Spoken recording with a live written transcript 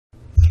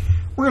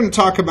We're going to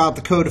talk about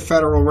the Code of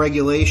Federal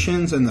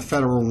Regulations and the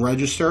Federal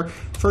Register.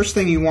 First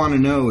thing you want to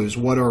know is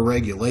what are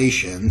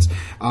regulations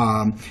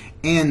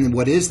and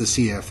what is the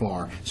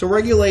CFR. So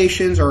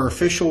regulations are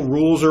official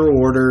rules or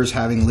orders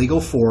having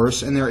legal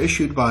force, and they're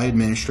issued by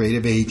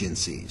administrative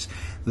agencies.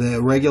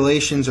 The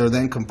regulations are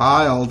then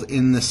compiled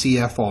in the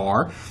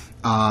CFR.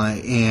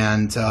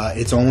 And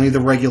it's only the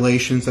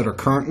regulations that are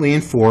currently in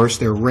force.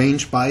 They're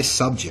arranged by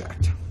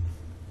subject.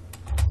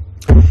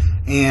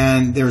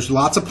 And there's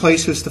lots of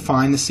places to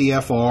find the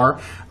CFR.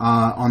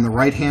 On the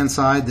right-hand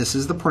side, this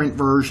is the print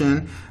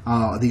version.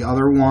 The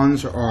other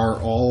ones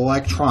are all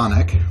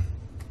electronic.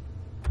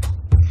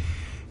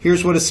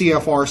 Here's what a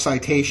CFR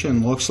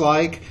citation looks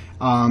like.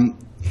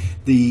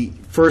 The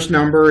first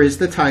number is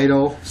the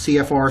title.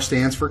 CFR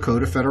stands for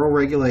Code of Federal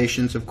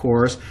Regulations, of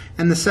course,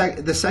 and the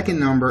second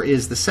number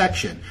is the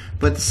section.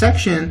 But the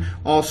section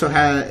also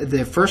has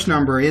the first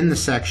number in the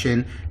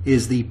section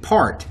is the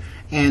part,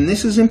 and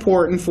this is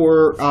important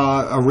for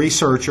a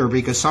researcher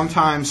because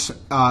sometimes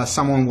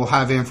someone will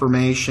have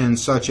information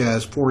such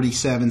as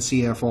 47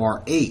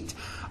 CFR 8.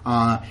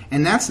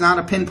 And that's not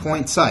a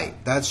pinpoint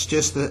site. That's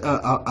just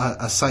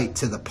a site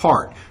to the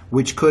part,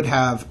 which could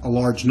have a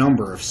large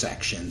number of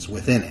sections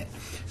within it.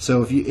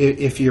 So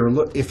if you're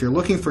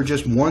looking for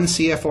just one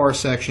CFR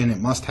section, it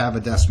must have a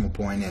decimal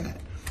point in it.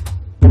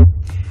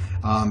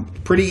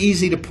 Pretty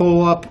easy to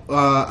pull up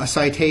a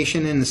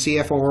citation in the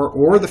CFR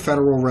or the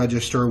Federal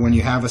Register when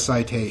you have a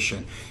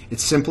citation.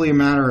 It's simply a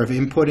matter of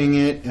inputting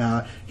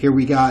it. Here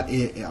we got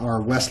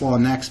our Westlaw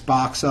Next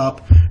box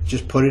up.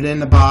 Just put it in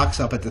the box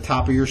up at the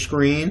top of your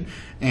screen,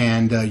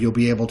 and you'll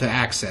be able to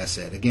access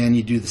it. Again,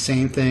 you do the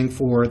same thing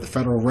for the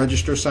Federal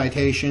Register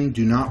citation.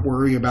 Do not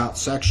worry about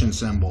section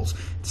symbols.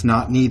 It's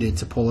not needed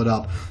to pull it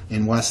up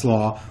in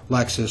Westlaw,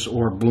 Lexis,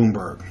 or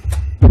Bloomberg.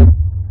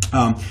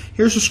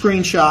 Here's a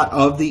screenshot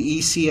of the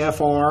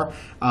eCFR,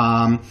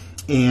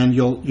 and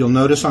you'll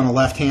notice on the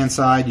left-hand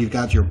side you've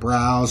got your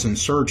browse and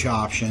search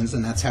options,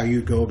 and that's how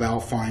you go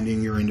about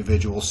finding your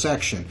individual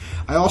section.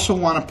 I also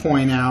want to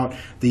point out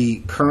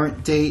the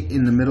current date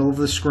in the middle of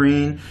the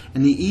screen,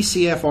 and the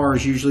eCFR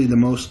is usually the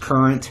most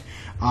current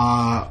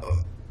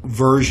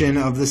version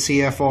of the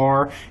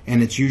CFR,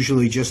 and it's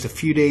usually just a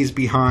few days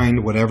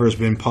behind whatever's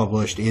been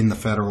published in the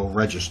Federal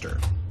Register.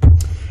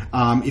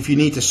 If you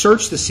need to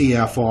search the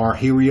CFR,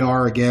 here we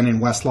are again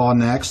in Westlaw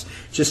Next.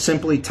 Just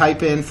simply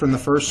type in from the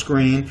first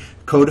screen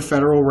Code of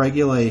Federal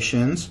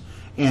Regulations,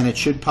 and it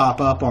should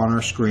pop up on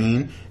our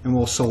screen, and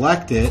we'll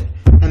select it,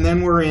 and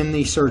then we're in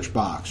the search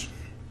box,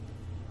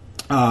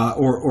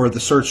 or the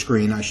search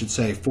screen, I should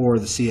say, for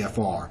the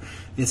CFR.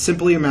 It's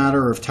simply a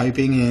matter of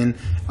typing in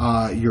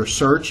your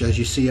search, as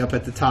you see up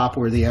at the top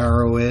where the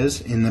arrow is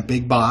in the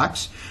big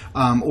box,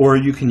 or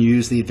you can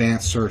use the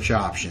advanced search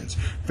options.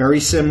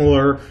 Very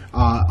similar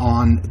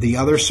on the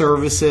other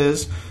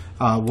services,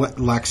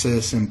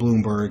 Lexis and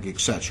Bloomberg,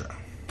 etc.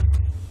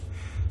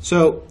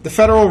 So the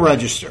Federal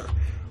Register.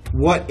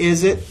 What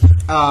is it?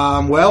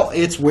 Well,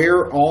 it's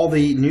where all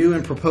the new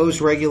and proposed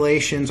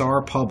regulations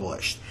are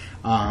published.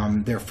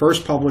 They're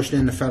first published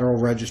in the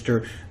Federal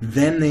Register,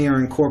 then they are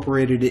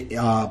incorporated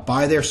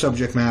by their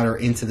subject matter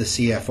into the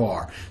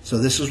CFR. So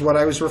this is what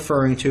I was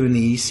referring to in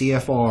the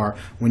eCFR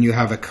when you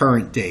have a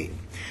current date.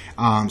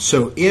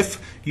 So if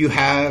you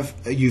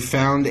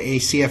found a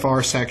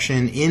CFR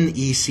section in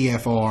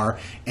eCFR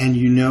and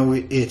you know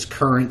it's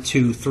current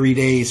to 3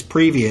 days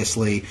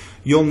previously,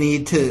 you'll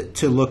need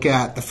to look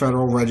at the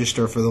Federal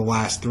Register for the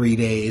last 3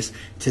 days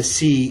to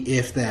see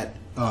if that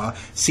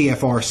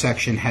CFR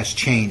section has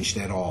changed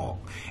at all.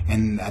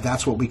 And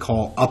that's what we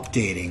call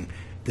updating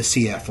the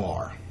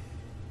CFR.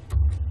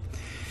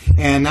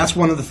 And that's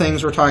one of the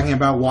things we're talking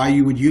about why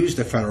you would use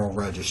the Federal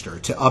Register,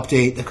 to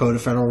update the Code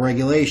of Federal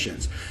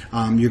Regulations.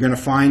 You're going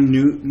to find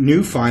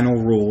new final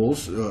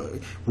rules.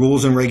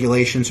 Rules and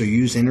regulations are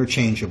used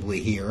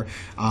interchangeably here.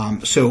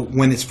 So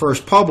when it's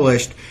first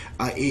published,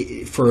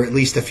 for at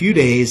least a few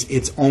days,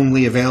 it's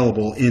only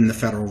available in the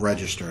Federal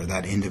Register,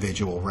 that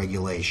individual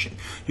regulation.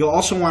 You'll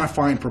also want to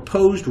find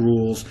proposed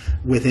rules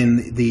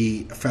within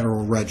the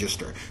Federal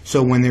Register.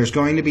 So when there's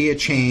going to be a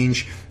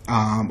change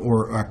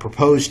or a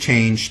proposed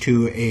change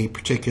to a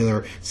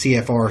particular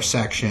CFR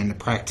section, the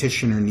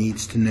practitioner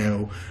needs to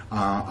know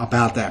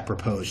about that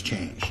proposed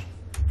change.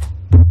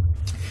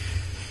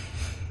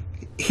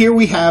 Here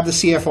we have the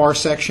CFR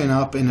section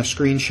up in a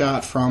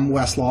screenshot from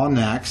Westlaw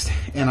Next,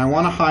 and I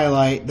want to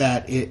highlight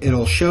that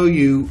it'll show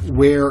you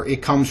where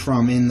it comes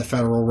from in the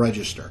Federal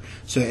Register.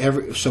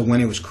 So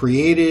when it was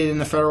created in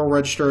the Federal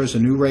Register as a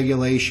new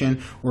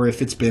regulation, or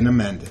if it's been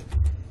amended.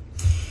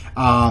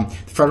 The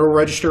Federal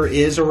Register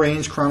is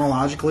arranged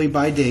chronologically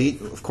by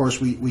date. Of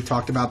course, we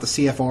talked about the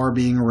CFR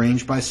being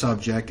arranged by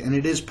subject, and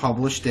it is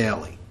published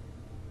daily.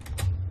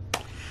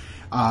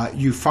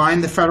 You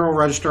find the Federal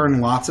Register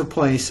in lots of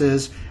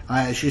places.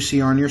 As you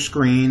see on your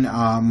screen,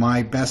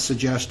 my best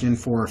suggestion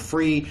for a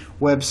free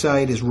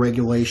website is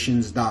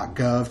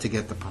regulations.gov to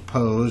get the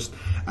proposed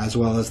as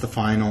well as the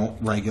final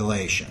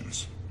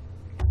regulations.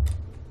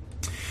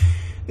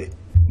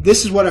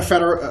 This is what a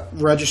Federal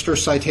Register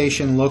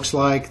citation looks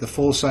like, the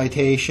full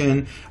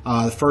citation,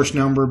 the first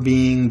number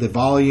being the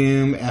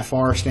volume,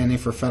 FR standing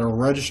for Federal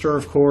Register,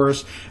 of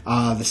course,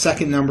 the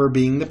second number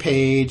being the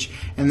page,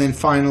 and then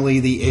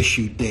finally the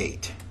issue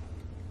date.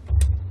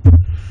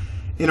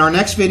 In our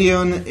next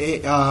video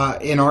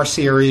in our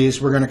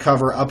series, we're going to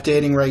cover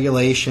updating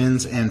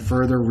regulations and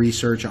further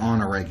research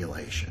on a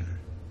regulation.